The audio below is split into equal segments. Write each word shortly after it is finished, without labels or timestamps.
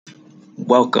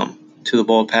Welcome to the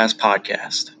Bold Pass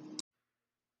Podcast.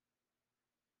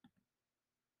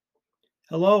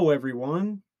 Hello,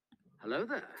 everyone. Hello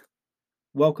there.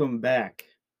 Welcome back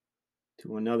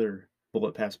to another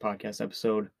Bullet Pass Podcast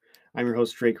episode. I'm your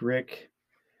host, Drake Rick.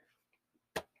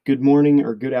 Good morning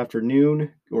or good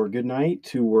afternoon or good night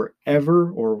to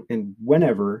wherever or and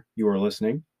whenever you are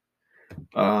listening.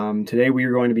 Today we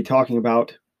are going to be talking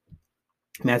about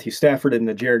Matthew Stafford and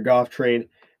the Jared Goff trade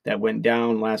that went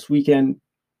down last weekend.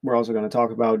 We're also going to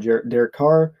talk about Derek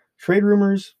Carr, trade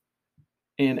rumors,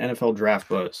 and NFL draft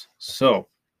buzz. So,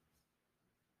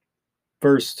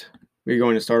 first, we're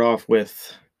going to start off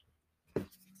with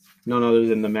none other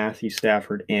than the Matthew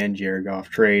Stafford and Jared Goff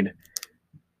trade.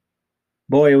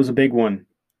 Boy, it was a big one.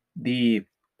 The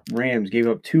Rams gave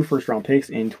up 2 first-round picks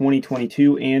in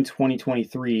 2022 and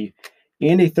 2023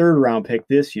 and a third-round pick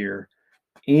this year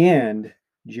and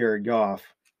Jared Goff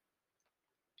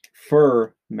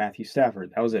for Matthew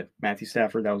Stafford. That was it. Matthew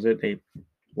Stafford, that was it. The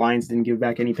Lions didn't give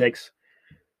back any picks.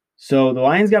 So the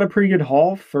Lions got a pretty good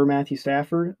haul for Matthew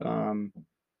Stafford.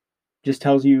 Just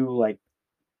tells you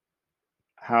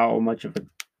how much of a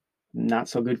not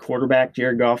so good quarterback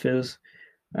Jared Goff is.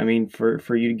 I mean,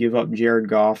 for you to give up Jared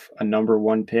Goff, a number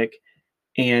 1 pick,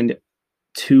 and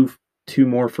two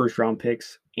more first round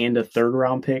picks and a third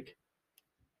round pick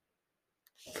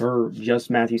for just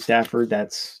Matthew Stafford,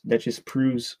 that just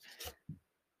proves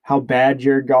how bad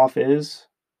Jared Goff is,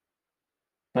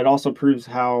 but also proves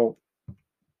how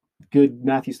good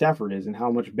Matthew Stafford is and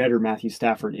how much better Matthew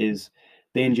Stafford is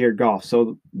than Jared Goff.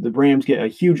 So the Rams get a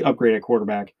huge upgrade at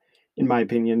quarterback, in my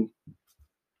opinion.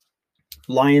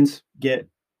 Lions get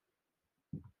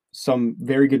some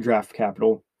very good draft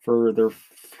capital for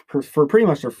pretty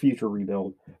much their future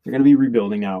rebuild. They're going to be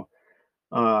rebuilding now.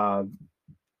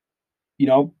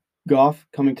 Goff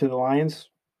coming to the Lions,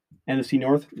 NFC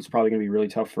North, is probably going to be really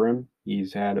tough for him.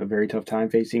 He's had a very tough time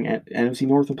facing NFC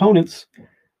North opponents.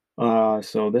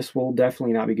 So this will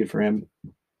definitely not be good for him.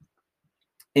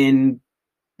 And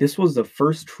this was the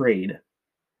first trade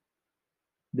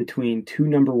between 2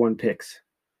 number 1 picks.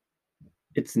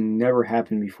 It's never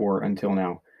happened before until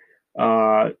now.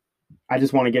 I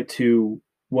just want to get to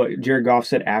what Jared Goff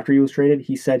said after he was traded.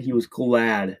 He said he was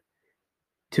glad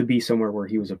to be somewhere where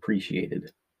he was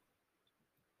appreciated.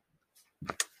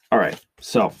 All right,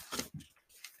 so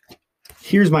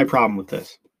here's my problem with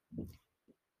this.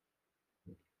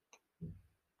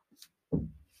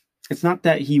 It's not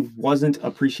that he wasn't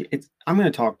appreciated. I'm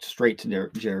going to talk straight to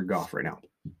Jared Goff right now.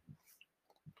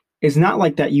 It's not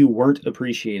like that you weren't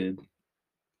appreciated.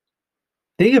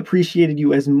 They appreciated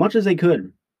you as much as they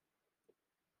could.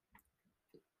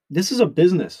 This is a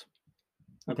business,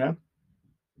 okay?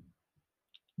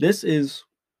 This is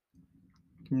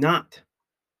not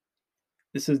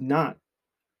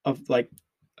of like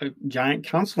a giant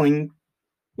counseling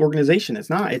organization. It's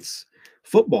not. It's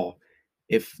football.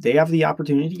 If they have the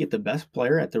opportunity to get the best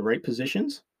player at the right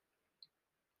positions,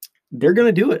 they're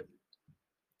going to do it.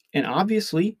 And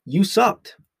obviously, you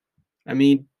sucked. I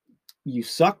mean, you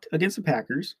sucked against the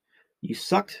Packers. You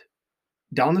sucked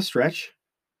down the stretch.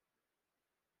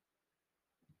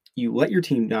 You let your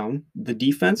team down. The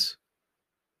defense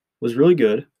was really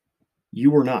good.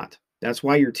 You were not. That's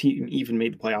why your team even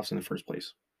made the playoffs in the first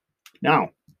place.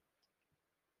 Now,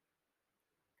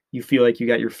 you feel like you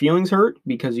got your feelings hurt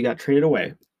because you got traded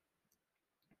away.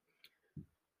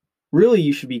 Really,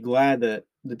 you should be glad that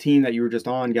the team that you were just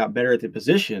on got better at the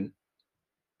position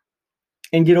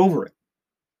and get over it.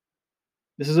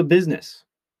 This is a business.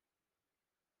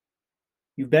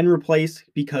 You've been replaced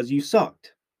because you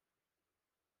sucked.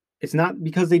 It's not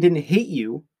because they didn't hate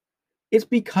you. It's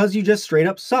because you just straight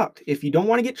up sucked. If you don't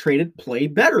want to get traded, play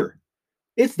better.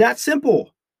 It's that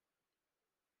simple.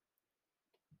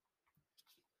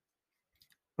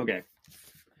 Okay.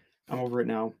 I'm over it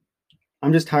now.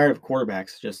 I'm just tired of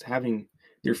quarterbacks just having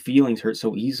their feelings hurt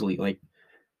so easily. Like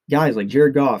guys like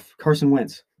Jared Goff, Carson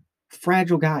Wentz,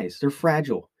 fragile guys. They're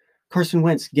fragile. Carson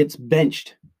Wentz gets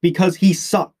benched because he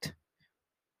sucked.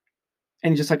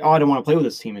 And just like, oh, I don't want to play with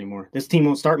this team anymore. This team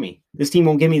won't start me. This team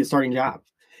won't give me the starting job.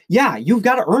 Yeah, you've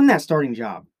got to earn that starting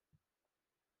job.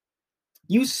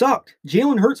 You sucked.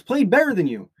 Jalen Hurts played better than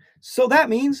you. So that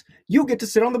means you get to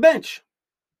sit on the bench.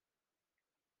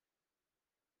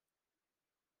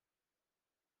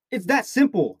 It's that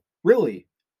simple, really.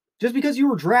 Just because you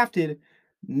were drafted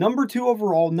number 2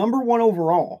 overall, number 1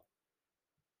 overall,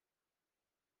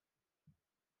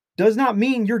 does not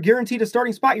mean you're guaranteed a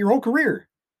starting spot your whole career.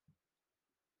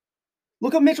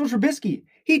 Look at Mitchell Trubisky.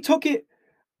 He took it.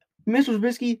 Mitchell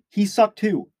Trubisky, he sucked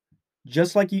too.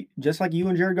 Just like you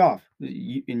and Jared Goff.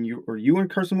 You and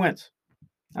Carson Wentz.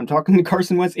 I'm talking to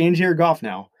Carson Wentz and Jared Goff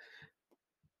now.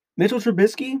 Mitchell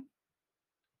Trubisky,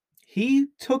 he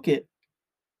took it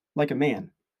like a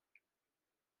man.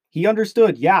 He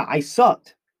understood, yeah, I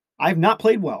sucked. I've not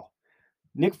played well.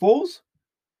 Nick Foles,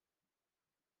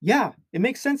 yeah, it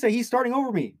makes sense that he's starting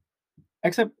over me.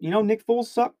 Except, Nick Foles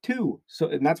sucked too.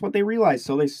 And that's what they realized.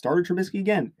 So they started Trubisky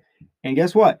again. And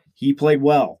guess what? He played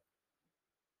well.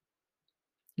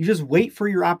 You just wait for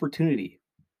your opportunity.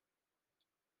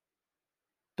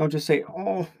 Don't just say,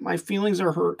 oh, my feelings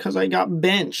are hurt because I got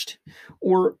benched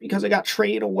or because I got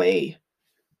traded away.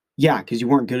 Yeah, because you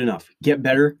weren't good enough. Get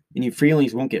better and your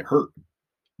feelings won't get hurt.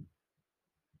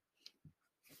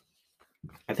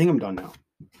 I think I'm done now.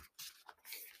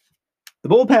 The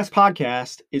Bold Pass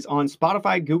podcast is on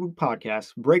Spotify, Google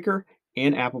Podcasts, Breaker,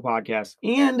 and Apple Podcasts.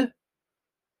 And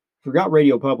forgot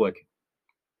Radio Public.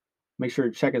 Make sure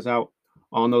to check us out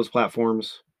on those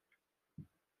platforms.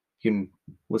 You can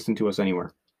listen to us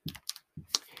anywhere.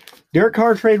 Derek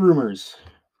Carr trade rumors.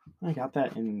 I got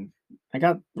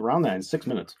around that in 6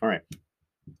 minutes. All right.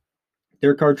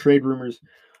 Derek Carr trade rumors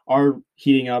are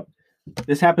heating up.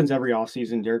 This happens every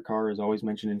offseason. Derek Carr is always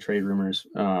mentioned in trade rumors.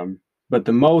 But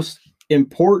the most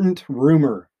important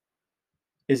rumor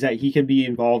is that he could be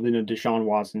involved in a Deshaun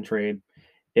Watson trade.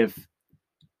 If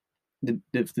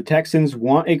the Texans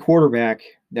want a quarterback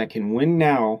that can win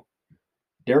now,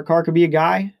 Derek Carr could be a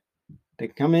guy that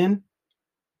can come in,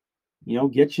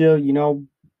 get you,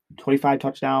 25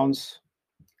 touchdowns,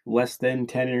 less than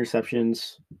 10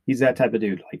 interceptions. He's that type of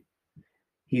dude. Like,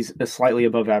 he's a slightly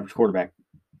above average quarterback.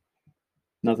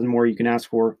 Nothing more you can ask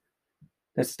for.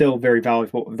 That's still very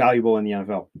valuable in the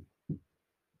NFL.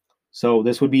 So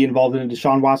this would be involved in a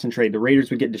Deshaun Watson trade. The Raiders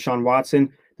would get Deshaun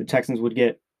Watson. The Texans would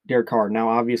get Derek Carr. Now,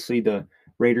 obviously, the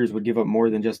Raiders would give up more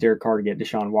than just Derek Carr to get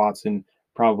Deshaun Watson,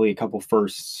 probably a couple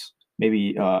firsts,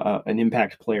 maybe an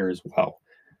impact player as well.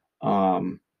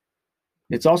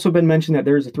 It's also been mentioned that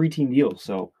there's a 3-team deal.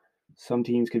 So some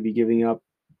teams could be giving up,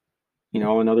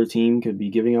 another team could be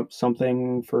giving up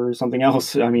something for something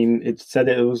else. I mean, it said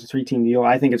that it was a 3-team deal.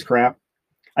 I think it's crap.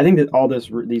 I think that all these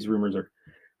rumors are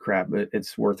crap, but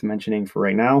it's worth mentioning for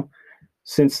right now.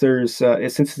 Since since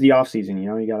it's the off season,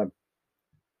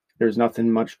 there's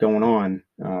nothing much going on.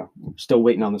 We're still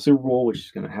waiting on the Super Bowl, which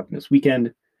is going to happen this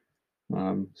weekend.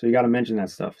 So you got to mention that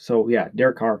stuff. So yeah,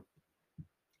 Derek Carr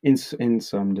in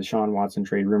some Deshaun Watson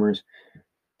trade rumors.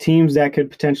 Teams that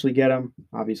could potentially get him,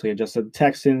 obviously, I just said the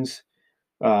Texans.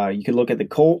 You could look at the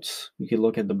Colts. You could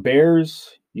look at the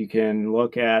Bears. You can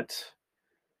look at,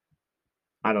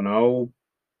 I don't know.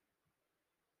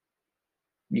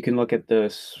 You can look at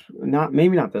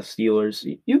maybe not the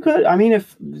Steelers. You could,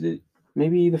 if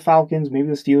maybe the Falcons, maybe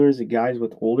the Steelers, the guys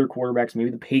with older quarterbacks, maybe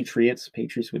the Patriots.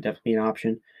 Patriots would definitely be an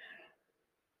option.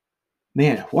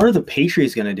 Man, what are the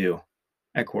Patriots going to do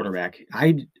at quarterback?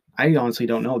 I honestly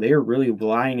don't know. They are really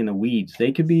lying in the weeds.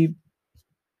 They could be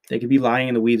lying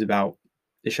in the weeds about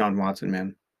Deshaun Watson,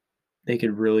 man. They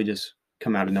could really just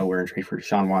come out of nowhere and trade for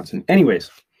Deshaun Watson. Anyways,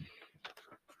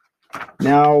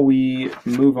 now we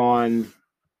move on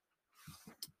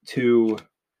to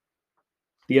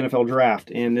the NFL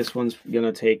draft, and this one's going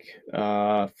to take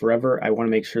forever. I want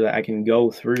to make sure that I can go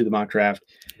through the mock draft.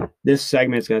 This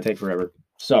segment's going to take forever.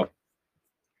 So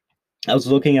I was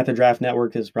looking at the Draft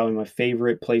Network. This is probably my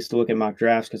favorite place to look at mock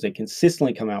drafts because they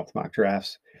consistently come out with mock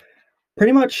drafts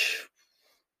pretty much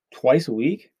twice a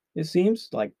week, it seems.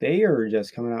 Like, they are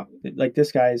just coming out. Like,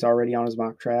 this guy is already on his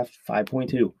mock draft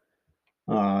 5.2,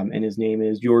 and his name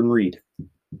is Jordan Reid,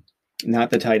 not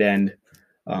the tight end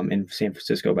in San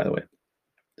Francisco, by the way.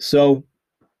 So,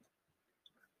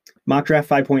 mock draft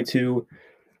 5.2,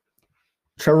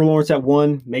 Trevor Lawrence at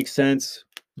 1 makes sense.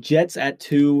 Jets at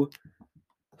 2.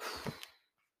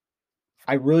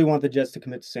 I really want the Jets to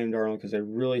commit to Sam Darnold because I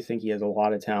really think he has a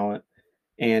lot of talent,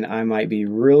 and I might be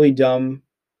really dumb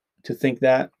to think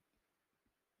that.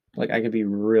 Like, I could be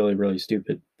really, really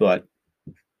stupid, but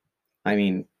I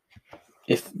mean,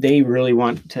 if they really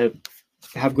want to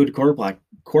have good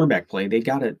quarterback play, they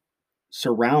got to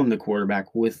surround the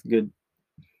quarterback with good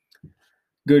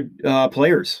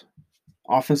players.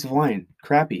 Offensive line,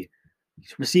 crappy.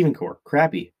 Receiving core,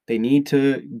 crappy. They need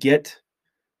to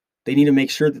make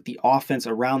sure that the offense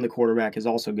around the quarterback is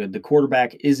also good.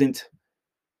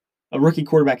 A rookie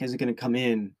quarterback isn't going to come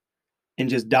in and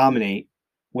just dominate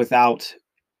without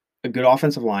a good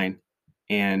offensive line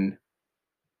and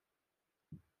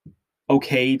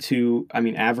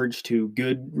average to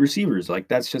good receivers. Like,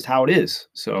 that's just how it is.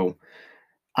 So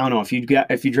I don't know, if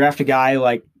you draft a guy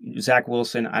like Zach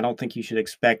Wilson, I don't think you should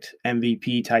expect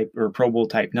MVP type or Pro Bowl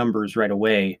type numbers right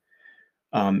away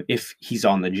if he's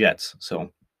on the Jets.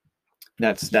 So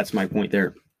That's my point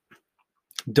there.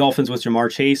 Dolphins with Jamar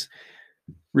Chase.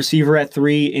 Receiver at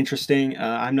 3, interesting.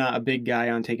 I'm not a big guy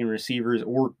on taking receivers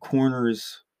or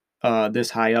corners this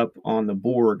high up on the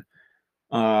board.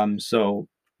 But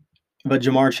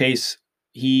Jamar Chase,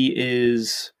 he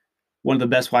is one of the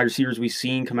best wide receivers we've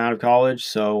seen come out of college,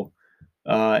 so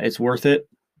it's worth it.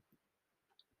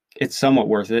 It's somewhat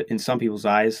worth it in some people's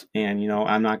eyes, and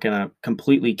I'm not going to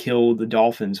completely kill the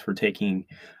Dolphins for taking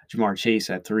Jamar Chase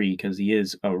at 3 because he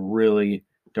is a really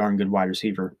darn good wide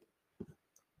receiver.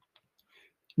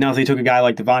 Now, if they took a guy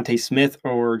like Devontae Smith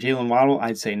or Jalen Waddle,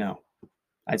 I'd say no.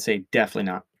 I'd say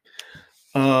definitely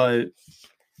not.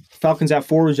 Falcons at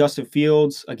 4 with Justin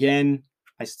Fields. Again,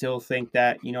 I still think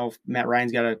that Matt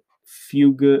Ryan's got a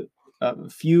few good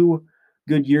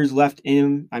years left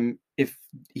in him. If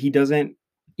he doesn't,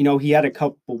 he had a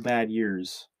couple bad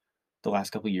years the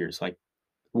last couple of years, like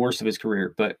worst of his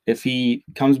career. But if he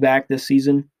comes back this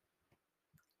season,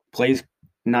 plays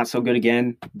not so good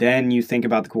again, then you think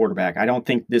about the quarterback. I don't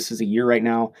think this is a year right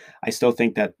now. I still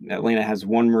think that Atlanta has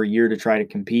one more year to try to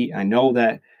compete. I know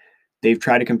that they've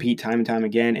tried to compete time and time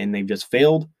again, and they've just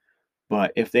failed.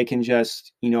 But if they can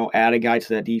just, add a guy to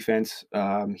that defense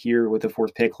here with the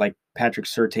 4th pick, like Patrick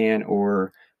Surtain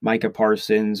or Micah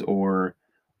Parsons or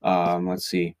let's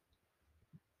see.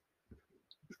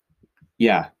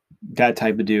 Yeah, that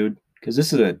type of dude. Because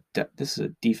this is a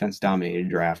defense-dominated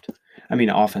draft. I mean,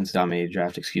 offense-dominated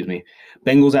draft, excuse me.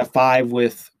 Bengals at 5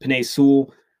 with Penei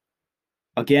Sewell.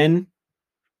 Again,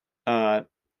 I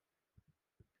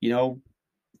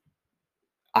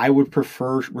would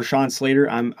prefer Rashawn Slater.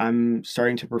 I'm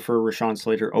starting to prefer Rashawn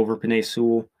Slater over Penei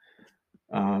Sewell.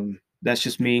 That's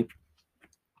just me.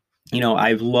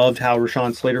 I've loved how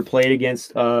Rashawn Slater played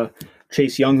against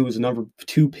Chase Young, who was a number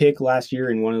 2 pick last year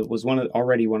and was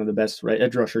already one of the best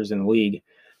edge rushers in the league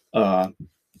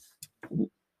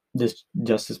this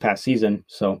past season.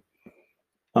 So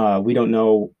we don't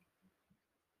know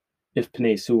if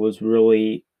Penei Sewell was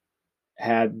really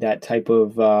had that type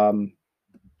of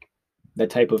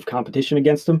competition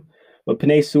against him, but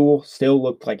Penei Sewell still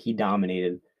looked like he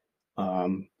dominated.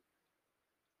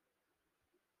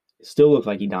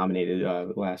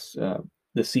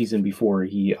 The season before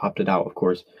he opted out, of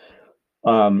course.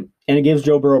 And it gives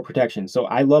Joe Burrow protection. So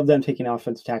I love them taking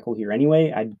offensive tackle here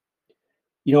anyway.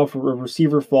 If a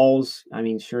receiver falls, I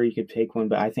mean, sure, you could take one,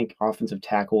 but I think offensive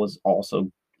tackle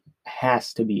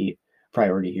has to be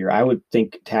priority here. I would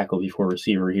think tackle before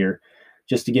receiver here,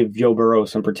 just to give Joe Burrow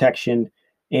some protection.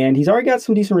 And he's already got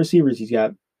some decent receivers. He's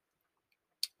got,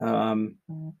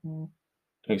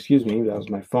 excuse me, that was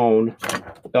my phone.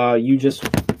 You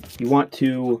want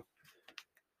to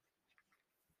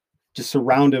just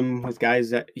surround him with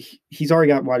guys that he's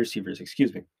already got wide receivers.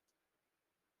 Excuse me.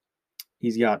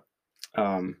 He's got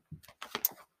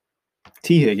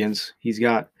T. Higgins. He's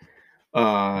got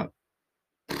why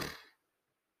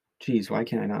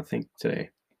can't I not think today?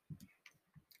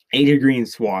 AJ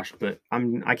Green's washed, but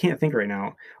I can't think right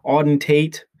now. Auden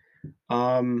Tate.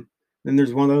 Then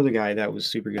there's one other guy that was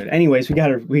super good. Anyways, we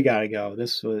gotta go.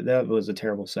 That was a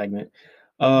terrible segment.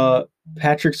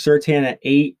 Patrick Surtain at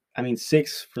 8.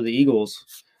 6 for the Eagles.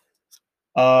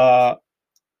 If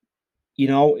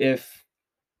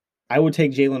I would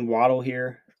take Jalen Waddle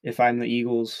here if I'm the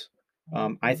Eagles.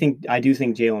 I do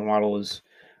think Jalen Waddle is,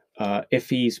 if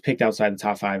he's picked outside the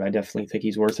top 5, I definitely think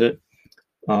he's worth it.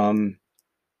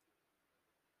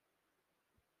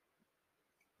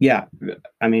 Yeah,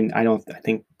 I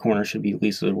think corner should be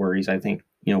least of the worries. I think,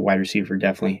 wide receiver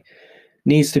definitely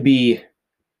needs to be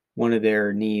one of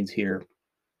their needs here.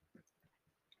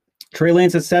 Trey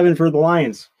Lance at 7 for the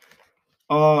Lions.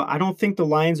 I don't think the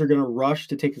Lions are going to rush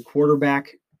to take a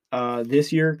quarterback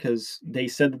this year because they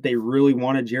said that they really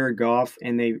wanted Jared Goff,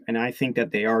 and I think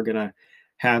that they are going to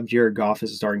have Jared Goff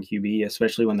as a starting QB,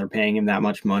 especially when they're paying him that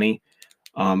much money.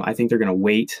 I think they're going to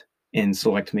wait and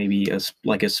select maybe a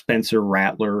Spencer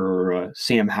Rattler or a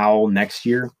Sam Howell next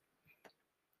year.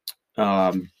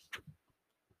 But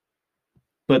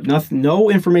no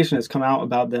information has come out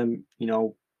about them,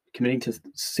 committing to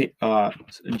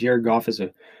Jared Goff as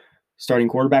a starting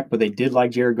quarterback, but they did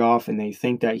like Jared Goff, and they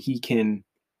think that he can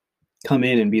come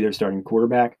in and be their starting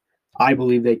quarterback. I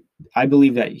believe that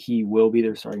he will be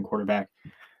their starting quarterback,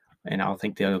 and I'll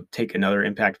think they'll take another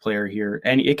impact player here.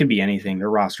 And it could be anything. Their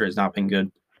roster has not been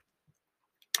good.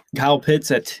 Kyle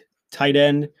Pitts at tight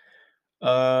end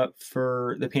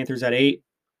for the Panthers at 8.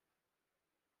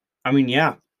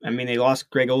 They lost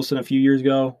Greg Olsen a few years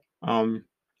ago.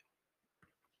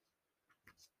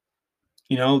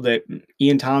 That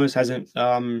Ian Thomas hasn't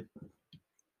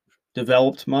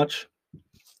developed much.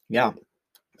 Yeah,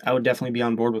 I would definitely be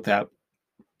on board with that.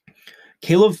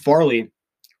 Caleb Farley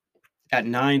at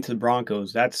 9 to the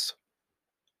Broncos. That's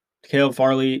Caleb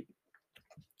Farley.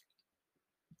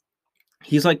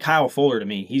 He's like Kyle Fuller to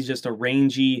me. He's just a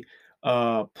rangy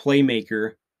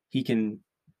playmaker. He can,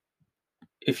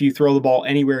 if you throw the ball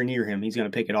anywhere near him, he's going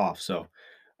to pick it off. So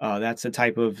that's the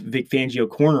type of Vic Fangio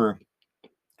corner.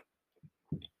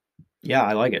 Yeah,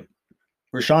 I like it.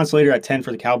 Rashawn Slater at 10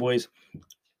 for the Cowboys.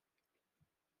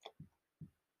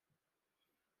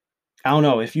 I don't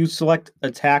know. If you select a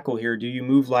tackle here, do you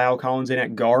move Lyle Collins in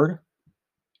at guard?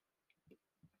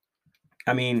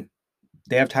 I mean,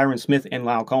 they have Tyron Smith and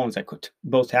Lyle Collins at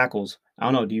both tackles. I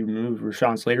don't know. Do you move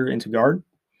Rashawn Slater into guard?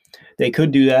 They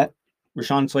could do that.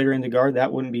 Rashawn Slater into guard,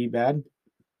 that wouldn't be bad.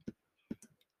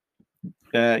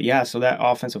 Yeah, so that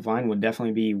offensive line would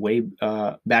definitely be way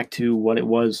back to what it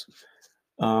was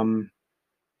in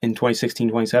 2016,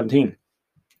 2017.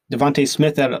 Devontae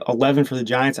Smith at 11 for the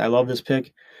Giants. I love this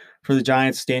pick for the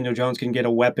Giants. Daniel Jones can get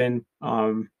a weapon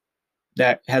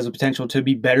that has the potential to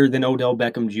be better than Odell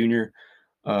Beckham Jr.,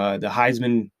 the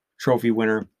Heisman Trophy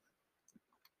winner.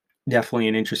 Definitely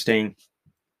an interesting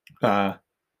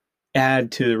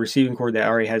add to the receiving corps that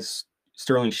already has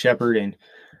Sterling Shepard and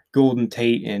Golden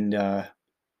Tate, and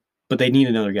but they need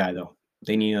another guy, though.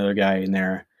 They need another guy in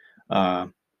there.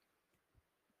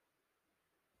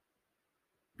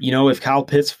 If Kyle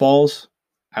Pitts falls,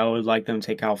 I would like them to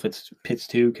take Kyle Pitts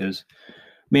too, because,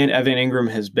 man, Evan Ingram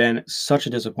has been such a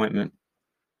disappointment.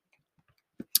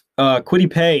 Kwity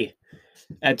Paye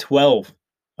at 12.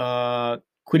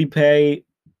 Kwity Paye,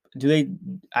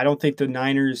 I don't think the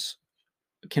Niners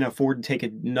can afford to take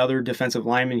another defensive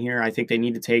lineman here. I think they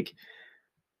need to take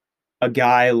a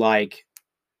guy like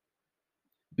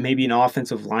maybe an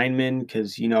offensive lineman,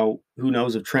 because, who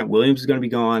knows if Trent Williams is going to be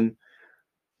gone.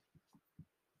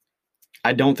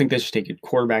 I don't think they should take a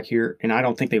quarterback here, and I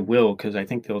don't think they will, because I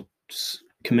think they'll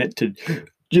commit to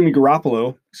Jimmy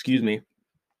Garoppolo. Excuse me.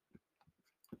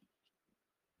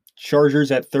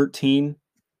 Chargers at 13.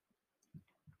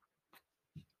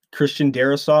 Christian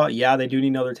Darrisaw. Yeah, they do need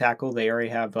another tackle. They already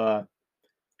have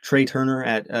Trey Turner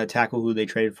at tackle, who they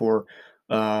traded for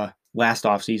last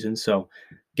offseason. So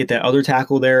get that other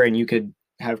tackle there, and you could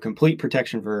have complete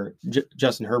protection for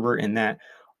Justin Herbert, and that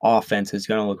offense is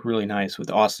going to look really nice with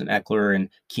Austin Eckler and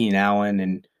Keenan Allen,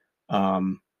 and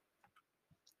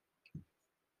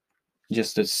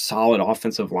just a solid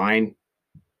offensive line.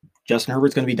 Justin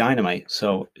Herbert's going to be dynamite.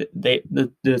 So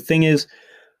the thing is,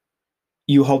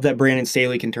 you hope that Brandon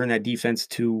Staley can turn that defense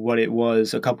to what it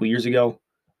was a couple years ago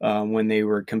when they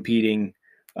were competing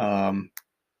in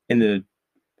the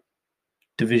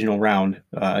divisional round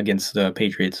against the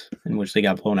Patriots, in which they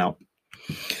got blown out.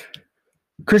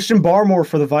 Christian Barmore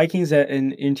for the Vikings at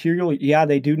an interior. Yeah,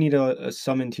 they do need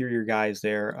some interior guys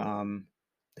there.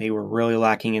 They were really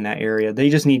lacking in that area. They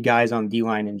just need guys on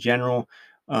D-line in general.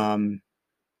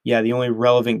 Yeah, the only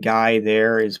relevant guy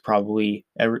there is probably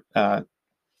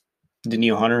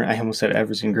Daniil Hunter. I almost said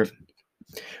Everson Griffin.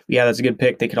 But yeah, that's a good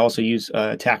pick. They could also use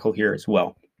a tackle here as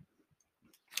well.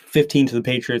 15 to the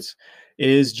Patriots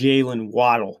is Jalen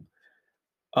Waddle.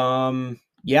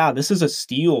 Yeah, this is a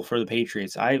steal for the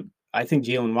Patriots. I think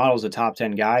Jalen Waddle is a top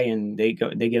 10 guy, and they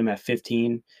get him at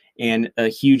 15, and a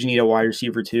huge need at wide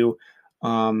receiver too.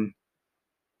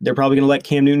 They're probably going to let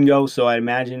Cam Newton go, so I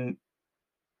imagine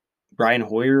Brian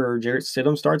Hoyer or Jarrett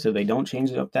Stidham starts if they don't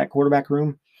change up that quarterback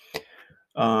room.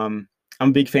 I'm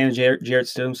a big fan of Jarrett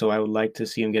Stidham, so I would like to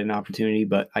see him get an opportunity,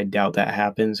 but I doubt that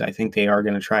happens. I think they are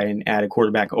going to try and add a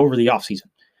quarterback over the offseason.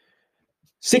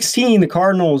 16, the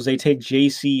Cardinals, they take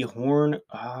J.C. Horn.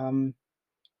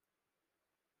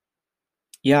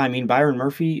 Yeah, I mean, Byron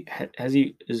Murphy,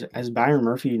 has Byron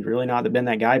Murphy really not been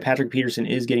that guy? Patrick Peterson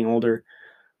is getting older.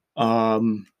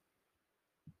 Oh,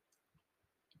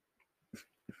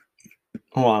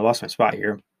 I lost my spot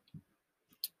here.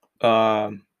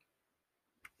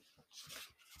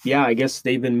 Yeah, I guess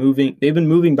they've been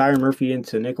moving Byron Murphy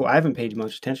into nickel. I haven't paid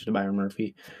much attention to Byron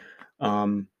Murphy.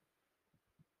 But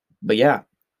yeah,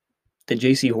 the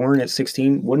J.C. Horn at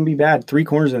 16 wouldn't be bad. 3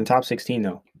 corners in the top 16,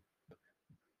 though.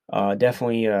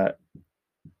 Definitely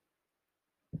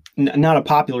not a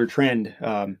popular trend,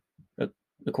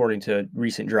 according to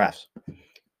recent drafts.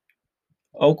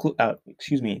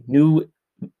 New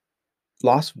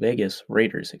Las Vegas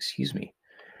Raiders,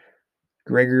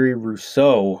 Gregory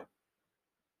Rousseau,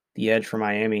 the edge for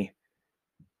Miami.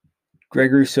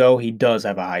 Gregory Rousseau, he does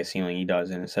have a high ceiling. He does,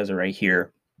 and it says it right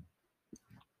here.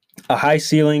 A high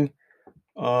ceiling,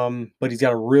 but he's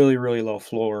got a really, really low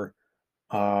floor.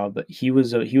 But he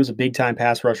was a big time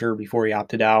pass rusher before he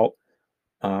opted out,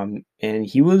 and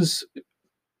he was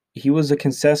a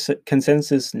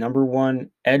consensus number 1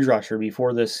 edge rusher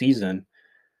before this season.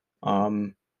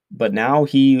 But now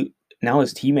his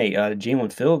teammate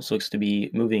Jalen Phillips looks to be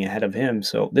moving ahead of him.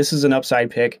 So this is an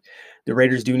upside pick. The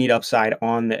Raiders do need upside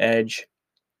on the edge,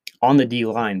 on the D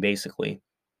line, basically.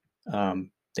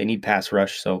 They need pass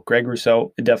rush. So Greg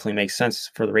Rousseau, it definitely makes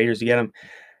sense for the Raiders to get him.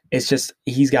 It's just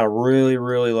he's got a really,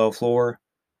 really low floor,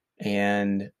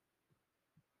 and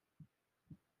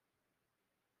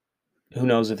who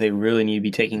knows if they really need to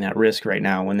be taking that risk right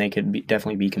now when they could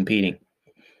definitely be competing.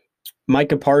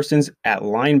 Micah Parsons at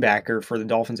linebacker for the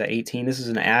Dolphins at 18. This is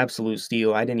an absolute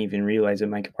steal. I didn't even realize that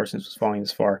Micah Parsons was falling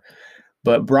this far.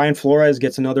 But Brian Flores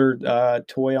gets another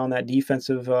toy on that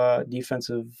defensive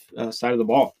side of the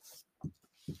ball.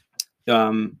 They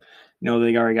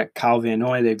already got Kyle Van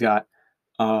Noy. They've got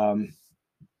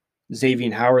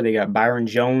Xavier Howard. They got Byron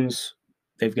Jones.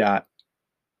 They've got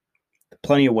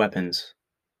plenty of weapons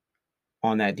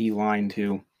on that D line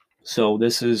too. So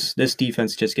this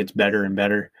defense just gets better and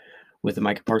better with the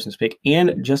Micah Parsons pick.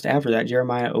 And just after that,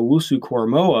 Jeremiah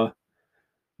Owusu-Koramoah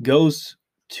goes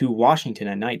to Washington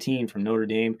at 19 from Notre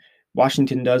Dame.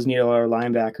 Washington does need a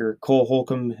linebacker. Cole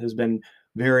Holcomb has been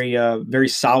very, very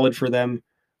solid for them,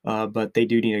 but they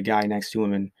do need a guy next to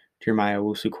him, and Jeremiah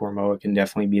Owusu-Koramoah can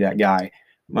definitely be that guy.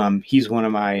 He's one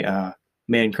of my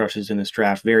man crushes in this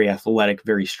draft. Very athletic,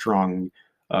 very strong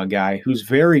guy who's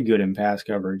very good in pass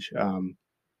coverage.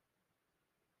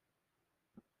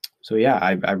 So yeah,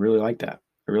 I really like that.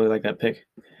 I really like that pick.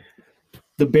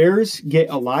 The Bears get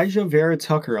Elijah Vera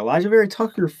Tucker. Elijah Vera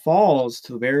Tucker falls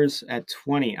to the Bears at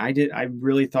 20. I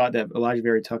really thought that Elijah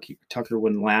Vera Tucker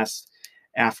wouldn't last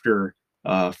after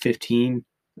 15.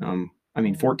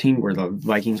 14, where the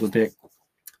Vikings would pick.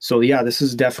 So yeah, this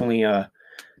is definitely a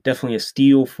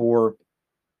steal for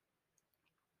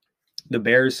the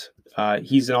Bears.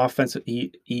 He's an offensive.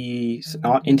 He's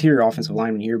not interior offensive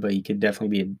lineman here, but he could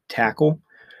definitely be a tackle.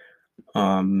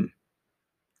 The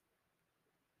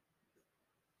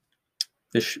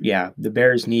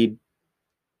Bears need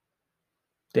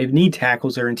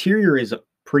tackles. Their interior is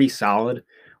pretty solid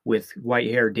with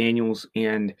Whitehair, Daniels,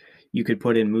 and you could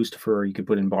put in Mustafa or you could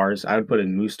put in Bars. I would put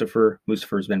in Mustafa.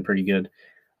 Mustafa's been pretty good.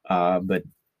 But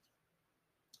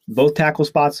both tackle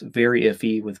spots very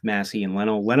iffy with Massey and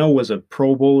Leno. Leno was a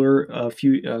Pro Bowler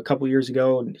a couple years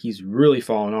ago, and he's really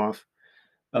fallen off.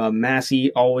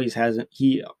 Massey always hasn't.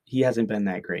 He hasn't been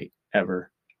that great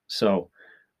ever. So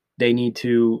they need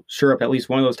to shore up at least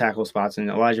one of those tackle spots, and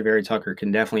Elijah Vera Tucker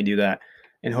can definitely do that.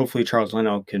 And hopefully Charles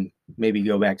Leno can maybe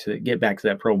get back to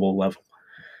that Pro Bowl level.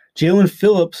 Jalen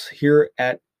Phillips here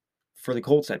for the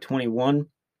Colts at 21.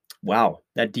 Wow,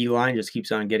 that D line just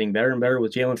keeps on getting better and better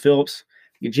with Jalen Phillips.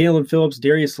 Jalen Phillips,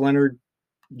 Darius Leonard,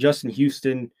 Justin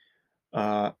Houston,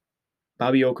 Bobby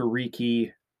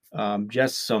Okereke,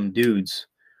 just some dudes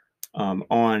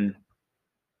on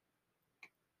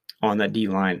that D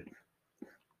line.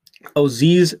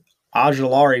 Azeez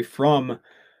Ojulari from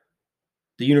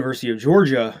the University of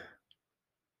Georgia,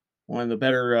 one of the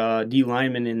better D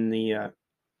linemen in the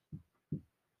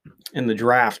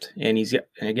draft, and he's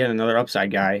again another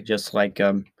upside guy, just like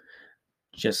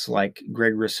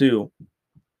Greg Rousseau.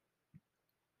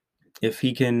 If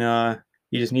he can,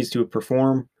 he just needs to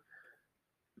perform,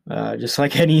 just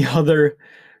like any other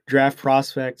draft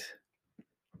prospect.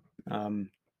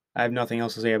 I have nothing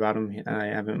else to say about him. I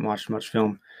haven't watched much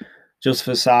film.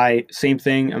 Joseph Asai, same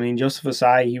thing. I mean, Joseph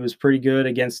Asai, he was pretty good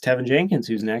against Tevin Jenkins,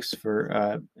 who's next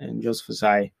and Joseph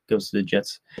Asai goes to the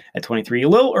Jets at 23. A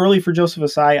little early for Joseph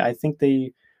Asai. I think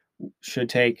they should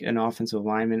take an offensive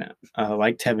lineman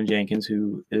like Tevin Jenkins,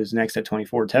 who is next at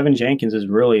 24. Tevin Jenkins is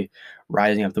really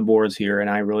rising up the boards here, and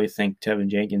I really think Tevin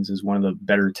Jenkins is one of the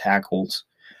better tackles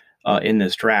in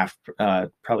this draft,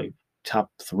 probably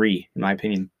top 3, in my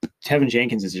opinion. Tevin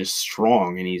Jenkins is just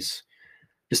strong, and he's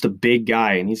just a big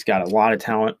guy, and he's got a lot of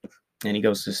talent, and he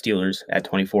goes to the Steelers at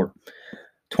 24.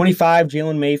 25,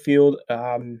 Jalen Mayfield.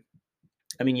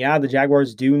 The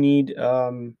Jaguars do need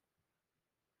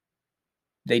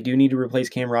they do need to replace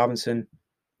Cam Robinson,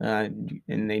 and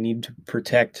they need to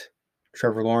protect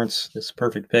Trevor Lawrence. This is a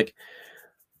perfect pick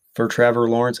for Trevor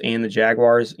Lawrence and the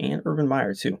Jaguars, and Urban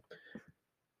Meyer too.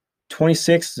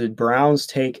 26, the Browns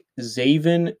take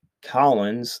Zaven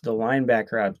Collins, the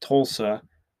linebacker out of Tulsa.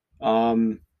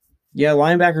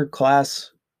 Linebacker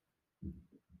class,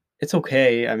 it's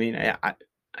okay. I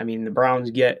mean, the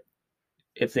Browns get,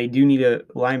 if they do need a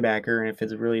linebacker, and if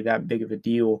it's really that big of a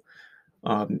deal,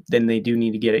 then they do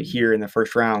need to get it here in the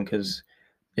first round because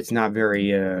it's not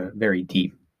very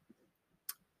deep.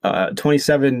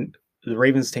 27, the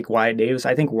Ravens take Wyatt Davis.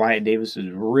 I think Wyatt Davis is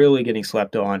really getting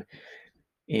slept on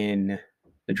in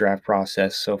the draft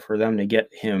process. So for them to get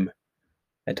him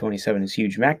at 27 is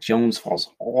huge. Mac Jones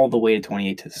falls all the way to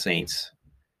 28 to the Saints.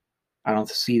 I don't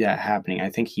see that happening. I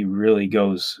think he really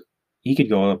goes – he could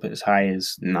go up as high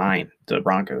as 9 to the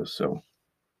Broncos. So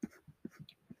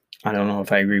I don't know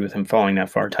if I agree with him falling that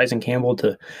far. Tyson Campbell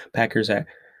to Packers at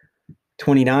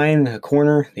 29, a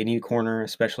corner. They need a corner,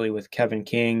 especially with Kevin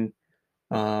King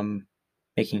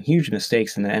making huge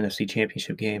mistakes in the NFC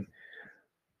Championship game.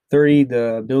 30,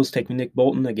 the Bills take Nick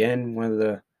Bolton, again, one of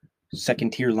the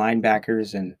second-tier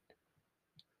linebackers. And,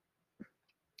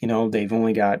 they've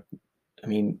only got,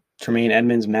 Tremaine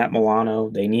Edmonds, Matt Milano.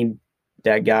 They need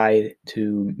that guy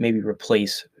to maybe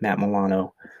replace Matt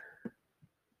Milano.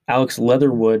 Alex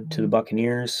Leatherwood to the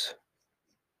Buccaneers.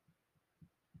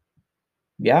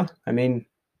 Yeah,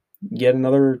 get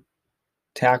another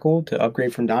tackle to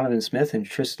upgrade from Donovan Smith, and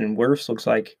Tristan Wirfs looks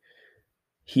like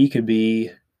he could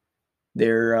be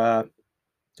their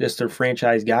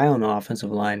franchise guy on the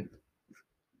offensive line.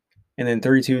 And then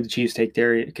 32, the Chiefs take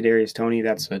Kadarius Toney.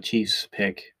 That's a Chiefs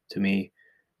pick to me.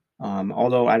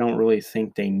 Although I don't really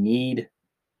think they need.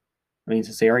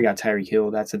 Since they already got Tyreek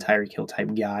Hill, that's a Tyreek Hill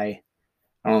type guy.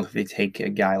 I don't know if they take a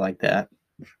guy like that.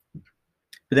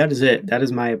 But that is it. That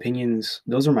is my opinions.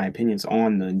 Those are my opinions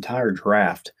on the entire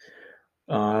draft.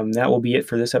 That will be it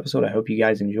for this episode. I hope you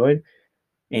guys enjoyed,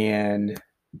 and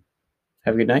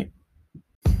have a good night.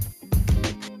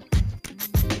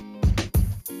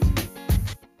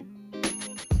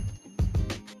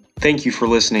 Thank you for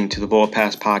listening to the Bullet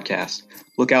Pass podcast.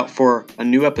 Look out for a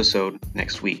new episode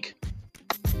next week.